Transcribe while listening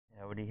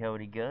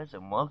Howdy guys,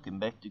 and welcome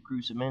back to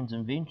Cruiserman's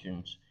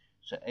Inventions.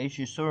 So as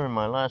you saw in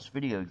my last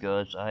video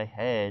guys, I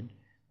had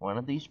one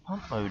of these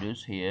pump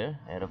motors here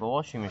out of a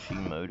washing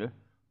machine motor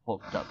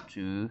hooked up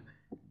to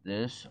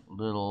this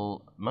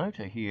little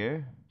motor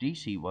here,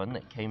 DC one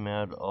that came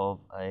out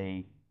of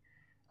a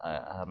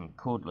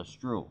cordless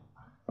drill.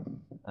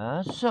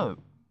 So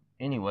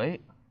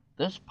anyway,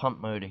 this pump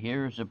motor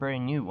here is a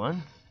brand new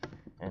one,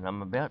 and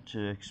I'm about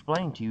to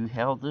explain to you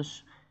how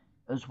this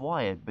is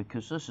wired,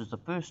 because this is the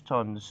first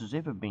time this has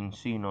ever been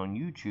seen on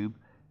YouTube,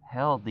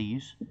 how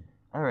these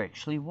are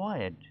actually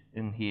wired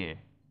in here.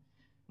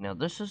 Now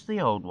this is the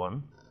old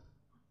one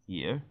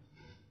here.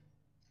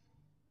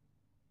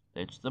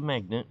 That's the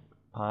magnet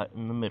part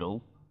in the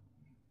middle.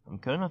 I'm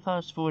kind of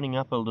fast forwarding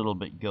up a little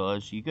bit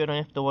guys. You're gonna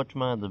have to watch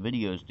my other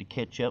videos to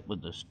catch up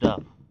with this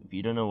stuff if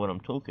you don't know what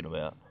I'm talking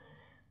about.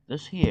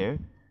 This here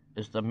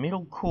is the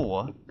metal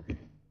core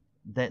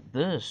that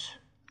this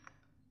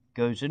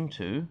goes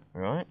into,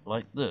 right,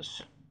 like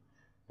this,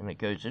 and it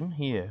goes in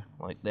here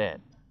like that.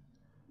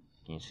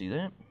 Can you see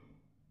that?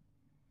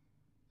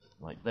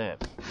 Like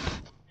that.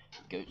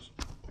 It goes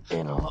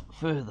in a lot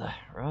further,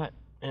 right,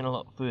 and a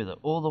lot further,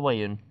 all the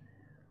way in,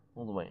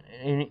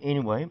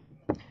 anyway.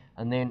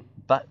 And then,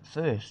 but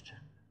first,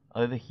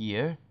 over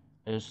here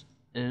is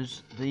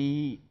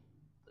the,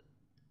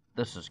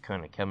 this is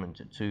kind of coming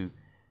to two,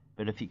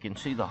 but if you can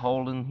see the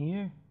hole in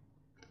here,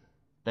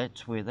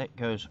 that's where that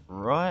goes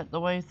right the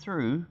way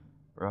through,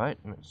 right,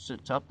 and it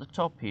sits up the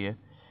top here,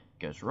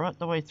 goes right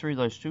the way through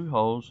those two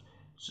holes,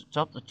 sits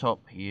up the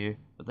top here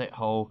with that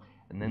hole,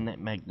 and then that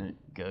magnet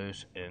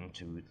goes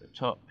into the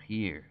top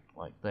here,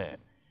 like that.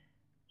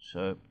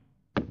 So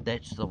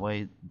that's the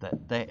way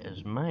that that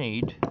is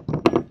made,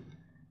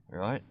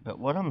 right? But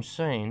what I'm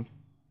saying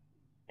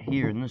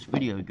here in this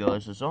video,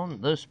 guys, is on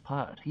this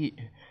part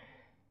here,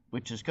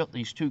 which has got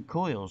these two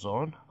coils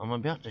on, I'm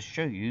about to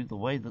show you the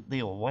way that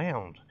they're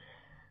wound.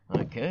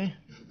 Okay,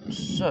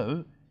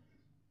 so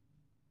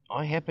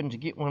I happened to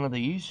get one of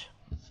these.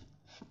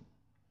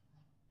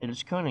 It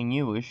is kind of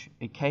newish.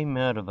 It came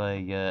out of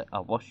a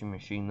washing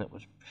machine that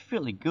was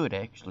fairly good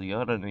actually.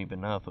 I don't even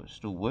know if it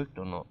still worked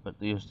or not, but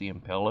there's the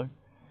impeller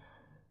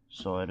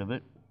side of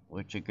it,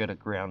 which you got to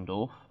ground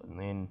off, and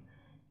then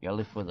you're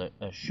left with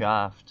a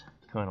shaft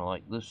kind of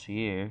like this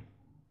here.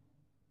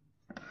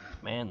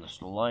 Man,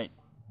 this light,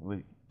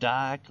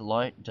 dark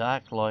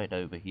light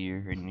over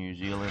here in New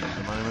Zealand at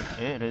the moment.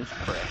 It is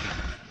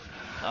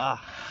cracking.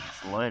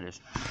 This light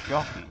is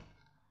shocking.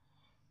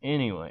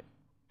 Anyway,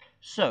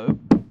 so,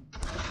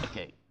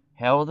 okay,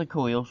 how are the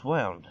coils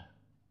wound?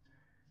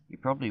 You're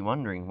probably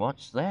wondering,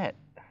 what's that?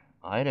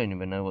 I don't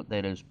even know what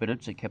that is, but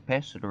it's a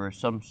capacitor of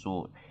some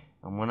sort.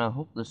 And when I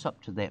hook this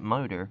up to that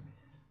motor,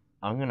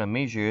 I'm going to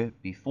measure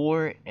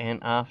before and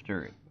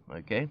after it,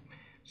 okay?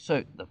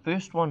 So, the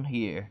first one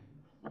here,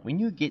 when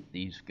you get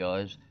these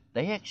guys,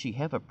 they actually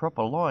have a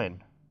proper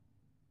line.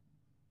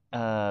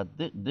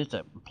 There's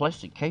a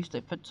plastic case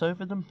that fits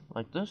over them,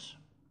 like this,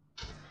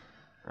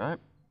 right?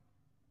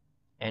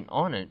 And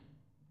on it,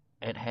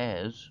 it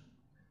has,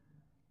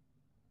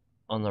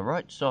 on the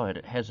right side,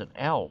 it has an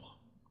L.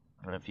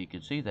 I don't know if you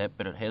can see that,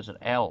 but it has an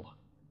L.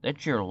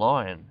 That's your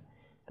line.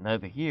 And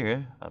over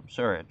here, I'm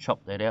sorry I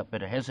chopped that out,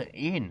 but it has an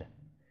N.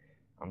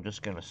 I'm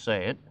just going to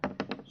say it.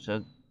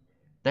 So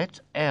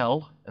that's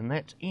L and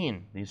that's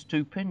N. There's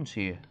two pins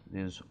here.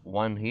 There's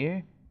one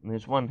here and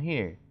there's one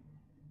here.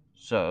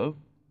 So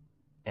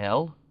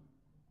L,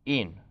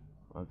 N.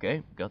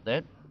 Okay, got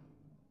that?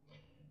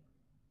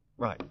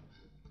 Right.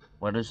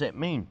 What does that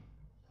mean?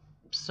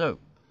 So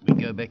we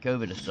go back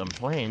over to some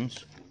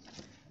plans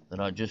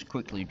that I just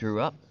quickly drew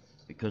up,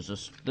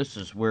 because this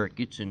is where it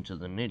gets into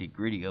the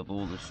nitty-gritty of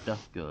all this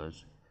stuff,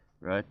 guys.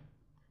 Right?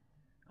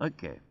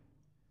 Okay.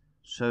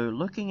 So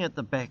looking at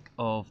the back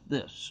of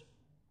this,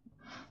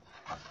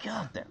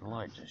 God, that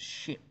light is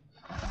shit.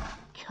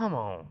 Come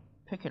on,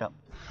 pick it up.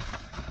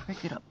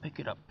 Pick it up, pick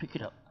it up, pick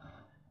it up.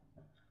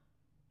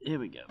 Here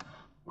we go.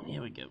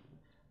 Here we go.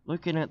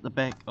 Looking at the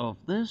back of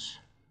this,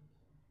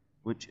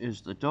 which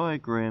is the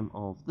diagram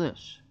of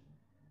this.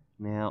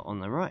 Now, on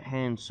the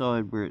right-hand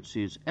side where it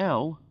says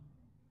L,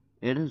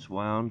 it is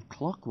wound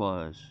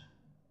clockwise.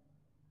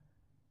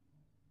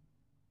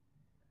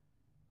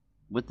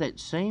 With that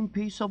same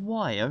piece of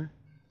wire,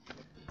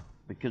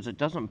 because it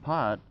doesn't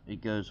part,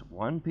 it goes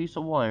one piece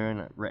of wire and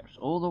it wraps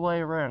all the way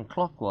around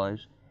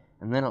clockwise,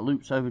 and then it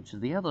loops over to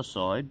the other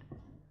side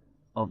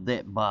of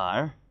that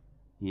bar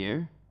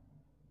here,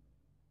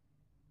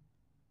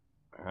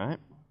 alright,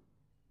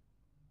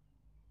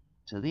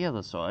 to the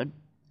other side,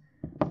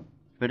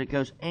 but it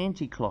goes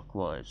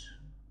anti-clockwise,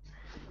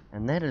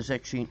 and that is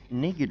actually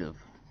negative,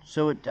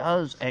 so it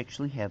does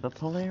actually have a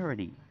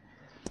polarity.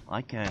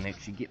 I can't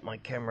actually get my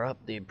camera up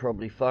there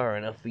probably far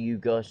enough for you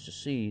guys to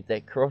see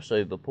that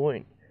crossover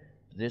point.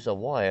 There's a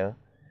wire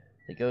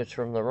that goes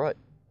from the right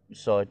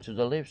side to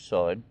the left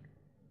side,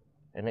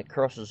 and it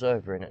crosses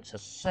over, and it's the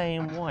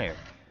same wire.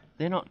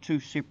 They're not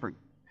two separate,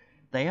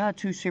 they are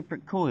two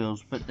separate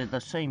coils, but they're the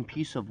same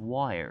piece of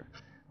wire.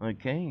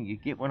 Okay, you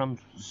get what I'm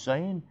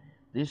saying?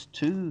 There's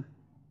two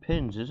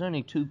pins. There's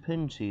only 2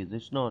 pins here.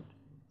 It's not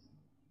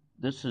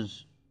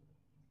that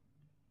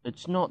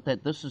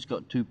this has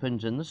got 2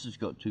 pins and this has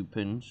got 2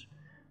 pins,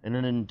 and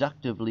it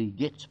inductively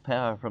gets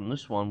power from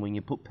this one when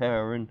you put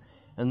power in,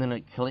 and then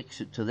it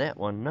collects it to that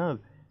one. No,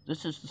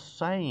 this is the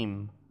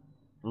same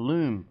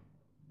loom.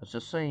 It's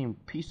the same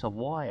piece of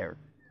wire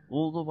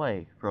all the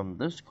way from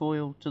this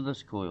coil to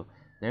this coil.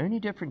 The only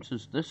difference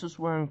is this is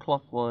wound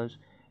clockwise,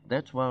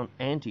 that's wound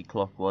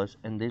anti-clockwise,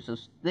 and there's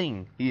this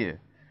thing here.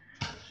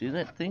 See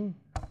that thing?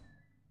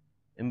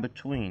 In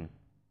between.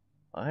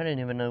 I don't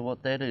even know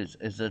what that is.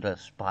 Is it a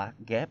spark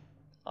gap?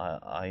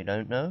 I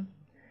don't know.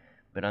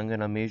 But I'm going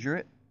to measure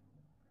it.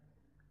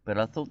 But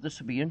I thought this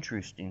would be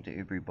interesting to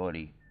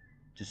everybody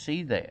to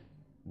see that.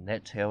 And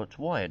that's how it's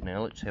wired.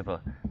 Now let's have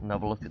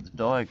another look at the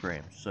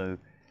diagram. So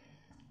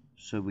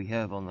we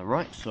have on the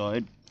right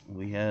side,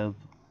 we have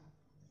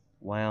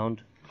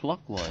wound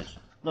clockwise.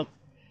 Look,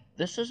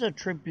 this is a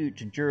tribute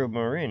to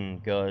Jeremy,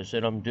 guys,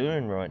 that I'm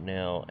doing right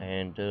now.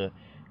 And,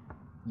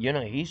 you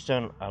know, he's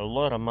done a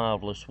lot of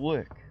marvelous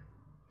work.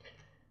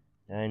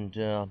 And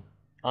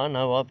I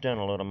know I've done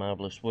a lot of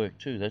marvelous work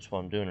too. That's why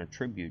I'm doing a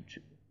tribute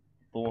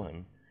for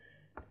him.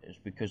 It's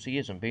because he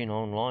hasn't been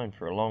online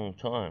for a long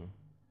time.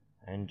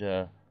 And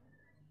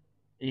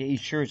he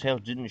sure as hell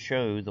didn't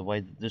show the way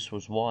that this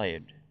was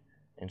wired.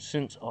 And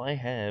since I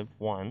have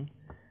one,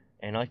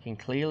 and I can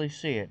clearly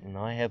see it, and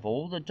I have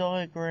all the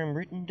diagram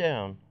written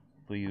down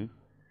for you,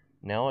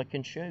 now I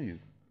can show you.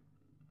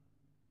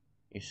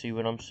 You see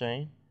what I'm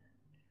saying?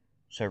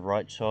 So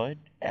right side,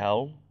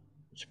 L,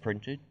 it's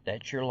printed,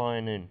 that's your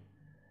line in.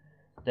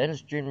 That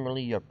is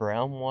generally your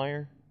brown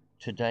wire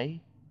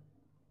today.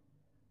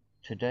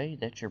 Today,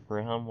 that's your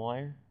brown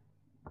wire,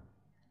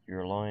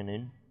 your line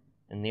in.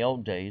 In the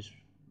old days,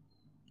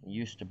 it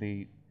used to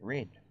be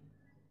red.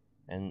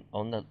 And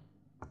on the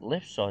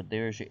left side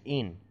there is your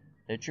in.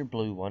 That's your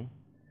blue one.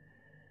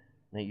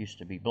 That used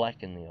to be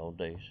black in the old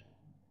days.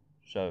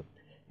 So,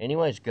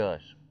 anyways,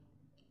 guys,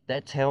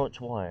 that's how it's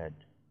wired.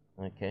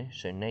 Okay,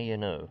 so now you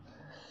know.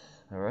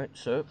 Alright,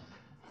 so,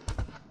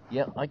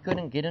 yeah, I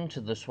couldn't get into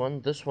this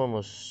one. This one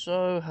was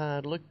so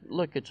hard.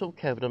 Look, it's all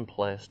covered in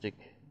plastic.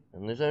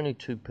 And there's only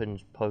 2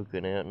 pins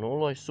poking out. And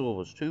all I saw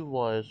was 2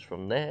 wires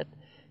from that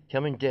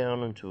coming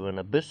down into an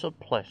abyss of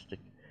plastic.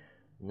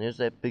 And there's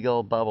that big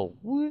old bubble.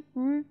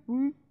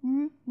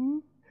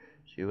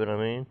 See what I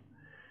mean?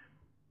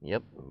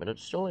 Yep, but it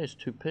still has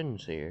 2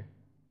 pins here.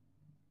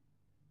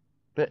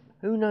 But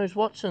who knows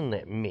what's in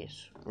that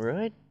mess,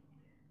 right?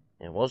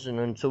 It wasn't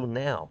until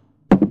now.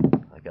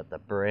 I got the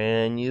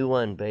brand new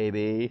one,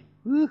 baby.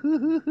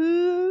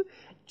 Woo-hoo-hoo-hoo.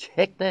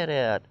 Check that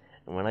out.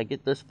 And when I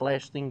get this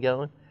flash thing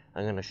going,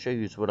 I'm going to show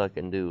you what I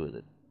can do with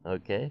it.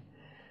 Okay?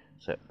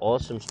 So,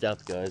 awesome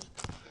stuff, guys.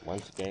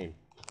 Once again,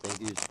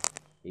 thank you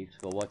heaps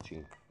for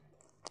watching.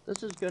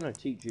 This is going to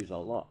teach you a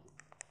lot.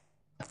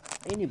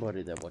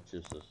 Anybody that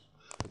watches this,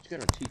 it's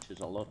going to teach us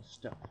a lot of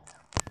stuff.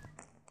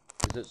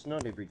 Because it's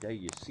not every day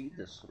you see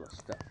this sort of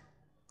stuff.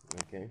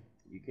 Okay?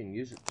 You can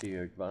use it to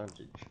your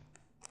advantage.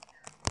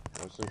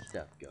 Awesome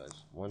stuff,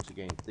 guys. Once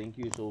again, thank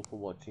you all for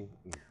watching.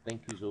 And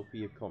thank you all for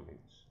your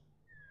comments.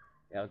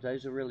 Our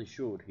days are really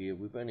short here.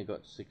 We've only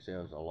got 6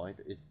 hours of light.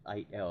 It's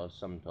 8 hours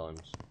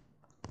sometimes.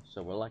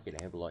 So we're lucky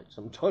to have light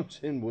sometimes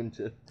in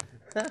winter.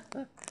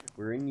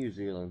 We're in New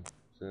Zealand,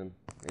 so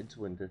it's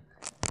winter.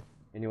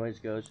 Anyways,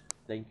 guys,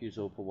 thank you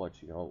all for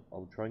watching.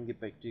 I'll try and get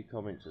back to your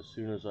comments as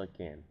soon as I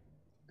can.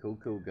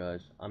 Cool,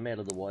 guys. I'm out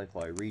of the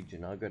Wi-Fi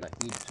region. I've got to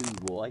head to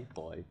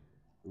Wi-Fi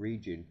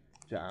region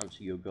to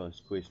answer your guys'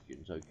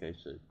 questions, okay?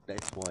 So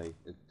that's why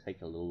it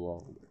take a little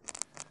longer.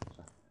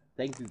 So,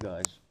 thank you,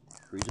 guys.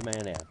 Cruiser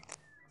Man out.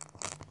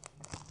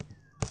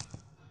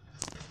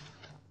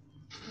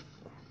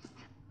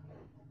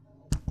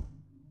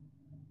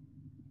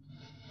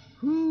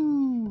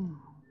 Whoo!